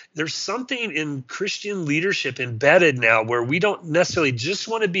whatever. There's something in Christian leadership embedded now where we don't necessarily just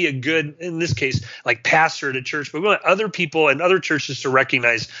want to be a good, in this case, like pastor at a church, but we want other people and other churches to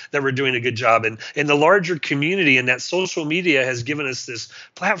recognize that we're doing a good job. And the larger community, and that social media has given us this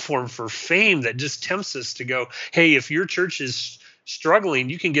platform for fame that just tempts us to go, hey, if your church is struggling,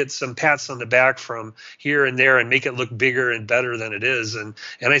 you can get some pats on the back from here and there and make it look bigger and better than it is. And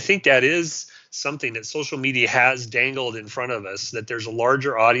I think that is something that social media has dangled in front of us, that there's a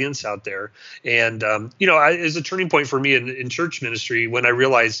larger audience out there. And, it's a turning point for me in church ministry when I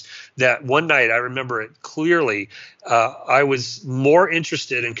realized that one night, I remember it clearly, I was more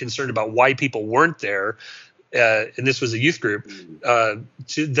interested and concerned about why people weren't there, and this was a youth group,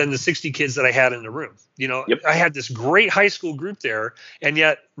 than the 60 kids that I had in the room. I had this great high school group there, and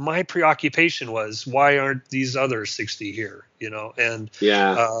yet my preoccupation was, why aren't these other 60 here? So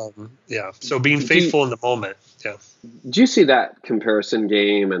being faithful in the moment. Yeah. Do you see that comparison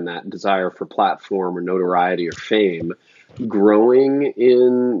game and that desire for platform or notoriety or fame growing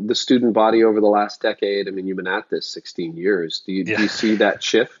in the student body over the last decade? I mean, you've been at this 16 years. Do you see that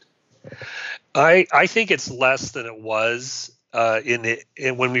shift? I think it's less than it was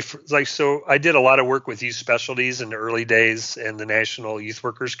when we so I did a lot of work with youth specialties in the early days and the National Youth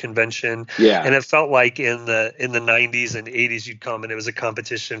Workers Convention. Yeah. And it felt like in the 90s and 80s you'd come and it was a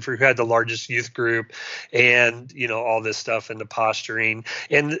competition for who had the largest youth group and all this stuff and the posturing.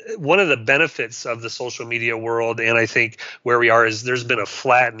 And one of the benefits of the social media world, and I think where we are, is there's been a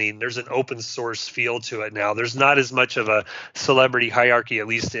flattening. There's an open source feel to it now. There's not as much of a celebrity hierarchy, at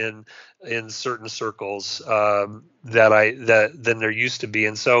least in certain circles, than there used to be.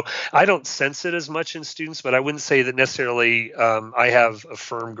 And so I don't sense it as much in students, but I wouldn't say that necessarily I have a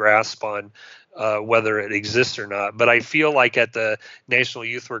firm grasp on whether it exists or not. But I feel like at the National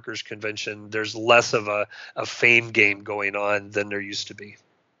Youth Workers Convention, there's less of a fame game going on than there used to be.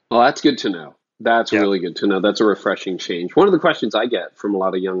 Well, that's good to know. That's really good to know. That's a refreshing change. One of the questions I get from a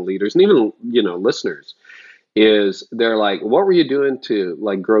lot of young leaders and even, listeners is they're like, what were you doing to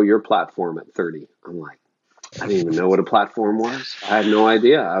grow your platform at 30? I'm like, I didn't even know what a platform was. I had no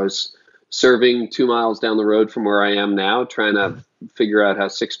idea. I was serving 2 miles down the road from where I am now, trying to figure out how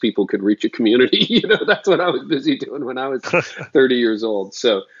 6 people could reach a community. That's what I was busy doing when I was 30 years old.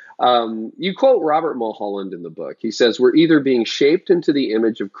 So you quote Robert Mulholland in the book. He says, we're either being shaped into the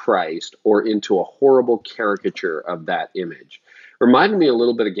image of Christ or into a horrible caricature of that image. Reminded me a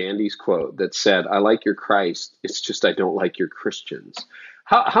little bit of Gandhi's quote that said, I like your Christ, it's just I don't like your Christians.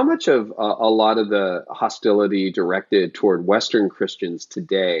 How much of a lot of the hostility directed toward Western Christians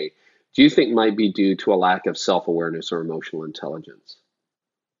today do you think might be due to a lack of self-awareness or emotional intelligence?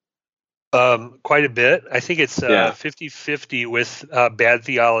 Quite a bit. I think it's 50-50 with bad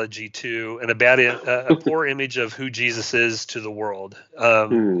theology too, and a poor image of who Jesus is to the world.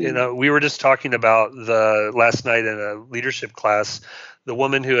 We were just talking about last night in a leadership class, the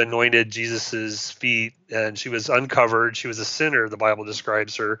woman who anointed Jesus's feet, and she was uncovered. She was a sinner, the Bible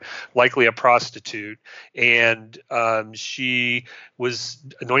describes her, likely a prostitute, and she was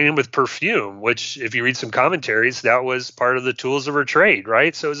anointing him with perfume, which, if you read some commentaries, that was part of the tools of her trade,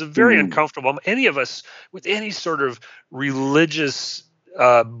 right? So it was a very uncomfortable. Any of us with any sort of religious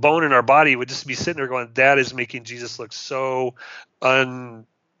bone in our body would just be sitting there going, that is making Jesus look so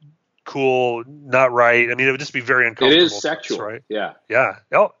cool, not right. I mean, it would just be very uncomfortable. It is sexual, us, right? Yeah. Yeah.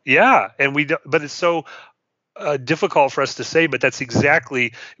 Oh, yeah. And but it's so difficult for us to say, but that's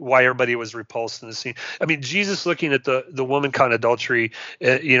exactly why everybody was repulsed in the scene. I mean, Jesus looking at the woman caught in adultery,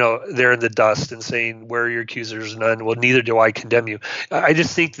 there in the dust and saying, where are your accusers? None. Well, neither do I condemn you. I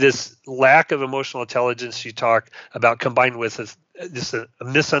just think this lack of emotional intelligence you talk about, combined with a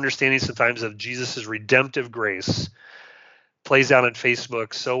misunderstanding sometimes of Jesus's redemptive grace, plays out on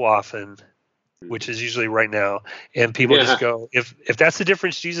Facebook so often, which is usually right now, and people just go, if that's the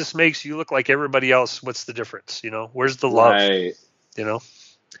difference Jesus makes, you look like everybody else. What's the difference? Where's the love? Right. I mean,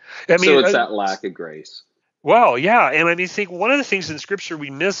 so it's that lack of grace. Well, yeah, and I think one of the things in Scripture we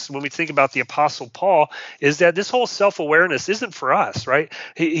miss when we think about the Apostle Paul is that this whole self-awareness isn't for us, right?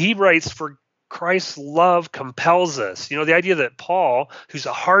 He writes, for Christ's love compels us. The idea that Paul, who's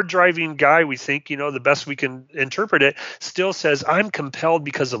a hard driving guy, we think, the best we can interpret it, still says, I'm compelled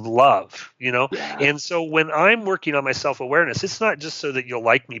because of love, Yeah. And so when I'm working on my self-awareness, it's not just so that you'll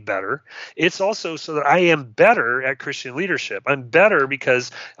like me better. It's also so that I am better at Christian leadership. I'm better because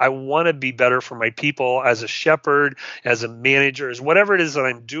I want to be better for my people as a shepherd, as a manager, as whatever it is that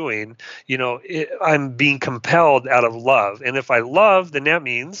I'm doing. I'm being compelled out of love. And if I love, then that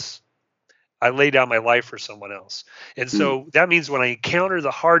means I lay down my life for someone else. And so that means when I encounter the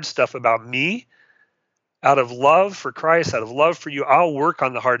hard stuff about me, out of love for Christ, out of love for you, I'll work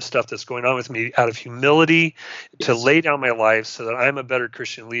on the hard stuff that's going on with me out of humility to lay down my life so that I'm a better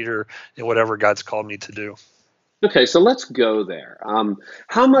Christian leader in whatever God's called me to do. Okay, so let's go there.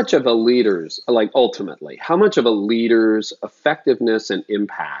 How much of a leader's, ultimately, how much of a leader's effectiveness and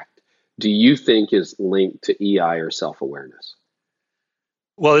impact do you think is linked to EI or self-awareness?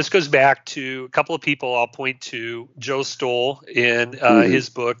 Well, this goes back to a couple of people. I'll point to Joe Stoll in his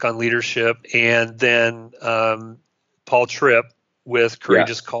book on leadership, and then Paul Tripp with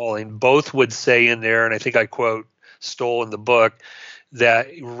Courageous Calling. Both would say in there, and I think I quote Stoll in the book, that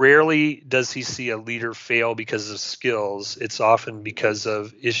rarely does he see a leader fail because of skills. It's often because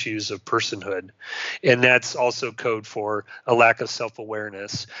of issues of personhood. And that's also code for a lack of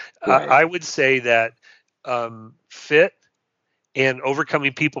self-awareness. Right. I would say that fit and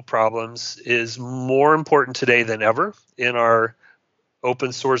overcoming people problems is more important today than ever in our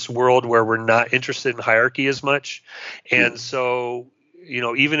open source world where we're not interested in hierarchy as much. And so,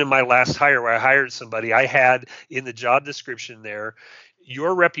 even in my last hire where I hired somebody, I had in the job description there,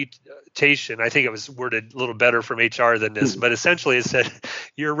 your reputation, I think it was worded a little better from HR than this, but essentially it said,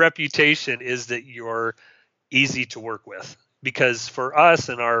 your reputation is that you're easy to work with. Because for us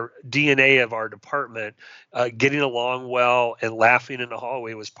and our DNA of our department, getting along well and laughing in the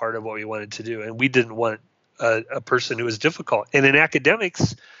hallway was part of what we wanted to do. And we didn't want a person who was difficult. And in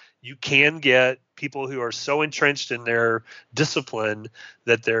academics, you can get people who are so entrenched in their discipline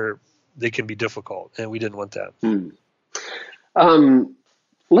that they can be difficult. And we didn't want that.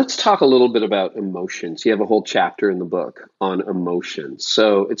 Let's talk a little bit about emotions. You have a whole chapter in the book on emotions.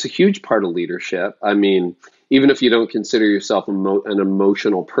 So it's a huge part of leadership. I mean, even if you don't consider yourself an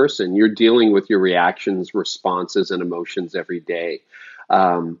emotional person, you're dealing with your reactions, responses, and emotions every day.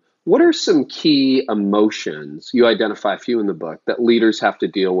 What are some key emotions, you identify a few in the book, that leaders have to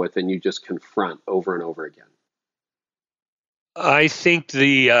deal with and you just confront over and over again? I think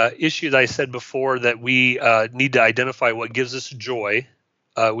the issue that I said before, that we need to identify what gives us joy.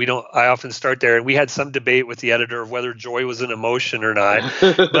 I often start there, and we had some debate with the editor of whether joy was an emotion or not.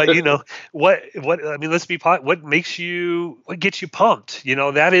 But what gets you pumped?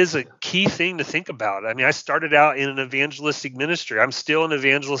 That is a key thing to think about. I mean, I started out in an evangelistic ministry. I'm still an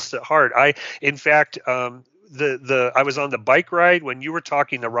evangelist at heart. I was on the bike ride when you were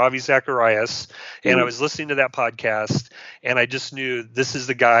talking to Ravi Zacharias, and I was listening to that podcast, and I just knew this is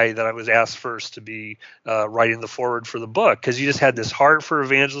the guy that I was asked first to be writing the foreword for the book, because you just had this heart for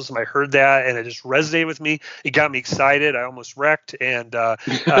evangelism. I heard that, and it just resonated with me. It got me excited. I almost wrecked, and I'm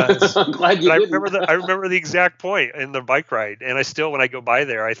glad you didn't. I remember the exact point in the bike ride, and I still, when I go by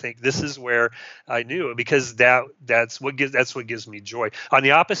there, I think this is where I knew, because that's what gives me joy. On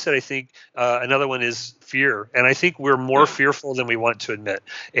the opposite, I think another one is fear. And I think we're more fearful than we want to admit.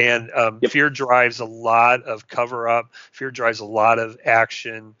 And fear drives a lot of cover up. Fear drives a lot of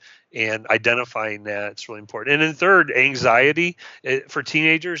action. And identifying that, it's really important. And then third, anxiety. For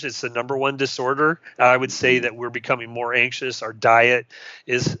teenagers, it's the number one disorder. I would say that we're becoming more anxious. Our diet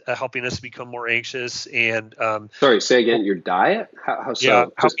is helping us become more anxious. And sorry, say again, your diet? How so? Yeah,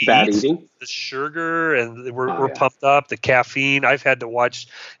 just bad eating? The sugar, and we're pumped up. The caffeine. I've had to watch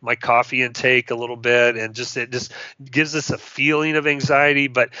my coffee intake a little bit, and it just gives us a feeling of anxiety.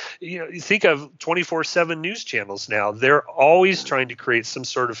 But you think of 24/7 news channels now. They're always trying to create some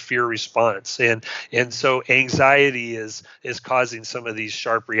sort of fear response, and so anxiety is causing some of these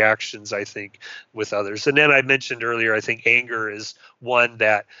sharp reactions, I think, with others. And then I mentioned earlier, I think anger is one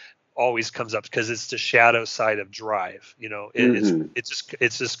that always comes up because it's the shadow side of drive.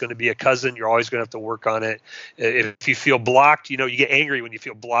 It's just going to be a cousin. You're always going to have to work on it. If you feel blocked, you get angry when you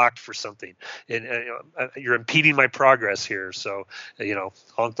feel blocked for something, and you're impeding my progress here. So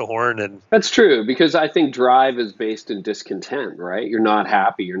honk the horn. And that's true, because I think drive is based in discontent, right? You're not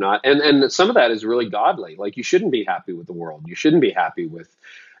happy. You're not, and some of that is really godly. Like, you shouldn't be happy with the world. You shouldn't be happy with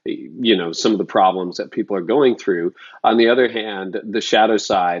some of the problems that people are going through. On the other hand, the shadow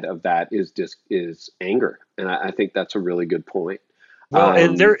side of that is anger. And I think that's a really good point. Well,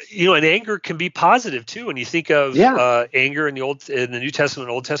 and and anger can be positive too. When you think of anger in the New Testament,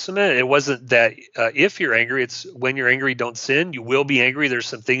 Old Testament, it wasn't that if you're angry, it's when you're angry, don't sin. You will be angry. There's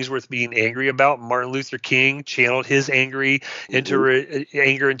some things worth being angry about. Martin Luther King channeled his anger into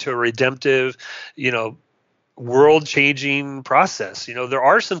a redemptive, world-changing process. There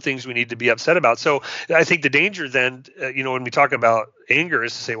are some things we need to be upset about. So I think the danger then, when we talk about anger,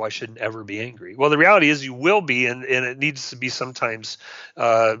 is to say, well, I shouldn't ever be angry. Well, the reality is you will be, and it needs to be sometimes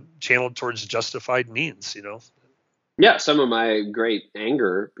channeled towards justified means, Yeah, some of my great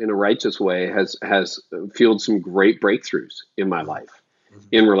anger in a righteous way has fueled some great breakthroughs in my life,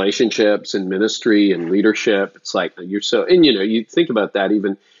 in relationships, in ministry, and leadership. It's like you think about that,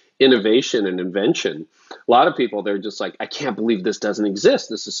 even innovation and invention. A lot of people, they're just like, I can't believe this doesn't exist.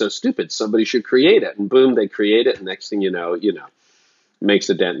 This is so stupid. Somebody should create it. And boom, they create it. And next thing you know, makes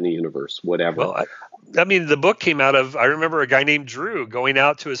a dent in the universe, whatever. Well, the book came out of, I remember a guy named Drew going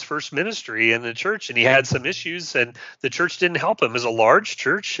out to his first ministry in the church, and he had some issues, and the church didn't help him. It was a large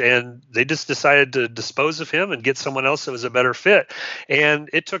church, and they just decided to dispose of him and get someone else that was a better fit. And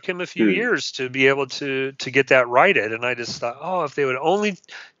it took him a few years to be able to get that righted. And I just thought, if they would only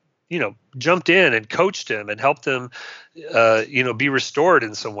jumped in and coached him and helped him, be restored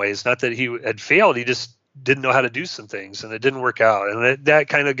in some ways. Not that he had failed, he just didn't know how to do some things, and it didn't work out. And that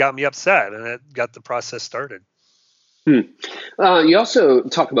kind of got me upset, and it got the process started. You also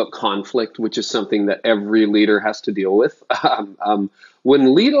talk about conflict, which is something that every leader has to deal with.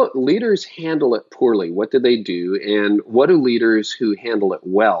 When leaders handle it poorly, what do they do? And what do leaders who handle it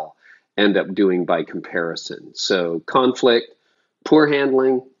well end up doing by comparison? So conflict, poor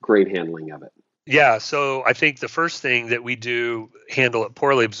handling, great handling of it. Yeah, so I think the first thing that we do handle it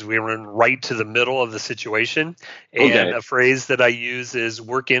poorly is we run right to the middle of the situation. And a phrase that I use is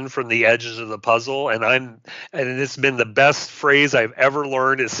work in from the edges of the puzzle. And it's been the best phrase I've ever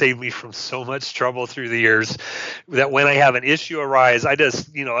learned. It saved me from so much trouble through the years, that when I have an issue arise, I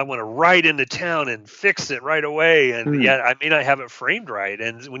just, I want to ride into town and fix it right away. And yet I may not have it framed right.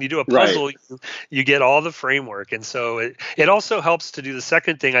 And when you do a puzzle, you get all the framework. And so it also helps to do the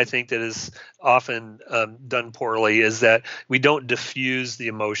second thing, I think, that is often done poorly, is that we don't diffuse the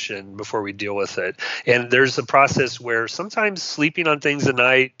emotion before we deal with it. And there's a process where sometimes sleeping on things a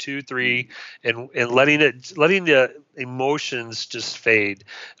night, 2, 3, and letting the emotions just fade.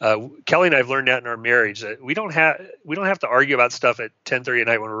 Kelly and I've learned that in our marriage, that we don't have to argue about stuff at 10:30 at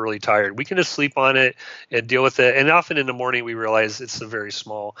night when we're really tired. We can just sleep on it and deal with it. And often in the morning we realize it's a very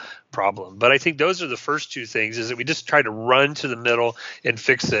small problem. But I think those are the first two things, is that we just try to run to the middle and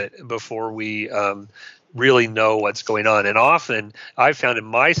fix it before we really know what's going on. And often I've found in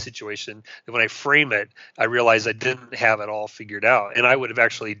my situation that when I frame it, I realize I didn't have it all figured out. And I would have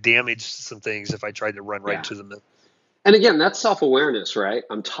actually damaged some things if I tried to run right to the middle. And again, that's self-awareness, right?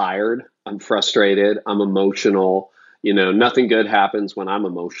 I'm tired, I'm frustrated, I'm emotional. Nothing good happens when I'm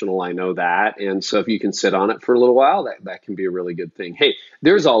emotional. I know that. And so if you can sit on it for a little while, that can be a really good thing. Hey,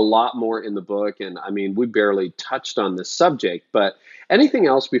 there's a lot more in the book. And we barely touched on this subject, but anything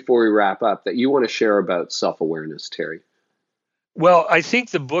else before we wrap up that you want to share about self-awareness, Terry? Well, I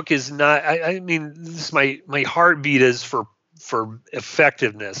think the book is not, this is my heartbeat is for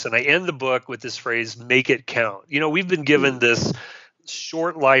effectiveness. And I end the book with this phrase, make it count. We've been given this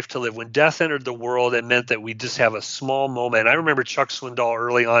short life to live. When death entered the world, it meant that we just have a small moment. I remember Chuck Swindoll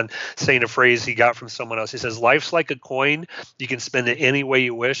early on saying a phrase he got from someone else. He says, life's like a coin. You can spend it any way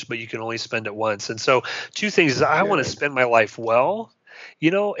you wish, but you can only spend it once. And so two things is I want to spend my life well.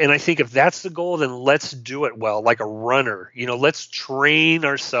 And I think if that's the goal, then let's do it well, like a runner. Let's train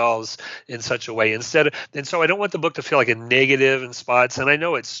ourselves in such a way and so I don't want the book to feel like a negative in spots. And I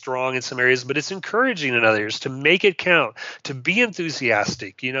know it's strong in some areas, but it's encouraging in others to make it count, to be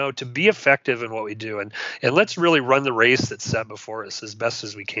enthusiastic, to be effective in what we do. And let's really run the race that's set before us as best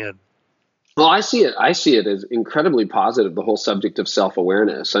as we can. Well, I see it as incredibly positive, the whole subject of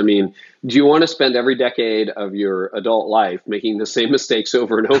self-awareness. Do you want to spend every decade of your adult life making the same mistakes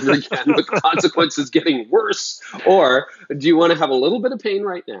over and over again with consequences getting worse? Or do you want to have a little bit of pain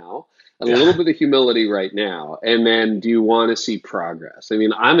right now, a little bit of humility right now, and then do you want to see progress?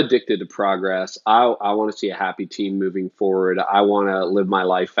 I'm addicted to progress. I want to see a happy team moving forward. I want to live my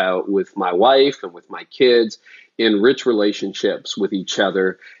life out with my wife and with my kids in rich relationships with each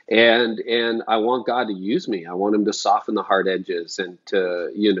other. And I want God to use me. I want him to soften the hard edges and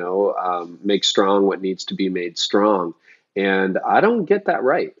to, make strong what needs to be made strong. And I don't get that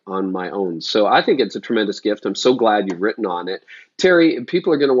right on my own. So I think it's a tremendous gift. I'm so glad you've written on it. Terry,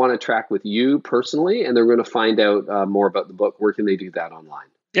 people are going to want to track with you personally, and they're going to find out more about the book. Where can they do that online?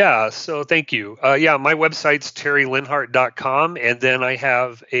 Yeah, so thank you. My website's terrylinhart.com, and then I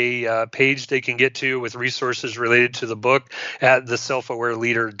have a page they can get to with resources related to the book at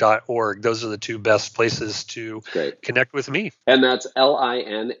theselfawareleader.org. Those are the two best places to connect with me. And that's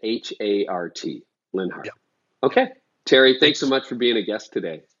Linhart, Linhart. Yeah. Okay. Terry, thanks so much for being a guest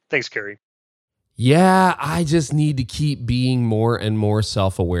today. Thanks, Carey. Yeah, I just need to keep being more and more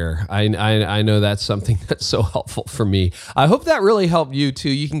self-aware. I know that's something that's so helpful for me. I hope that really helped you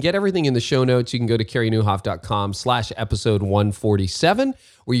too. You can get everything in the show notes. You can go to CareyNieuwhof.com/episode 147,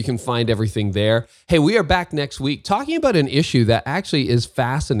 where you can find everything there. Hey, we are back next week talking about an issue that actually is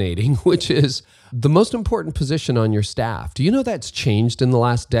fascinating, which is the most important position on your staff. Do you know that's changed in the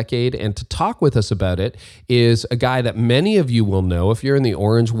last decade? And to talk with us about it is a guy that many of you will know. If you're in the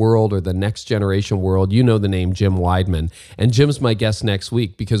Orange world or the next generation world, you know the name Jim Weidman. And Jim's my guest next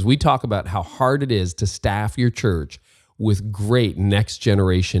week because we talk about how hard it is to staff your church with great next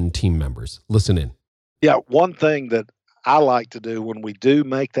generation team members. Listen in. Yeah, one thing that I like to do when we do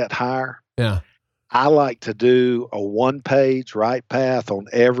make that hire, I like to do a one-page right path on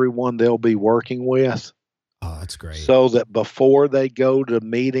everyone they'll be working with. Oh, that's great. So that before they go to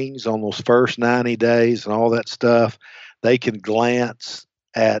meetings on those first 90 days and all that stuff, they can glance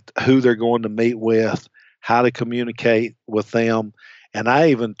at who they're going to meet with, how to communicate with them. And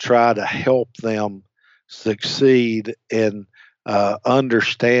I even try to help them succeed in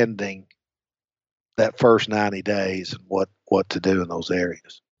understanding that first 90 days and what to do in those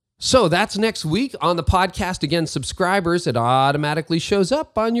areas. So that's next week on the podcast. Again, subscribers, it automatically shows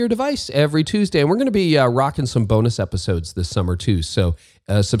up on your device every Tuesday. And we're going to be rocking some bonus episodes this summer too. So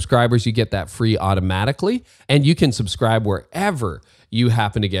subscribers, you get that free automatically. And you can subscribe wherever you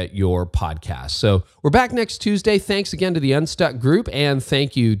happen to get your podcast. So we're back next Tuesday. Thanks again to the Unstuck Group. And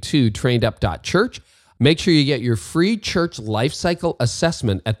thank you to trainedup.church. Make sure you get your free church life cycle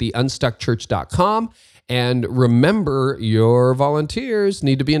assessment at theunstuckchurch.com. And remember, your volunteers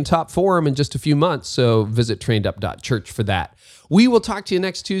need to be in top form in just a few months, so visit trainedup.church for that. We will talk to you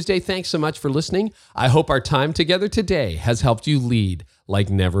next Tuesday. Thanks so much for listening. I hope our time together today has helped you lead like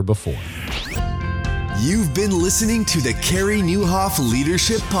never before. You've been listening to the Carey Nieuwhof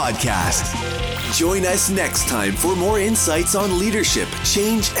Leadership Podcast. Join us next time for more insights on leadership,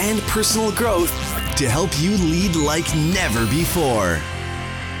 change, and personal growth to help you lead like never before.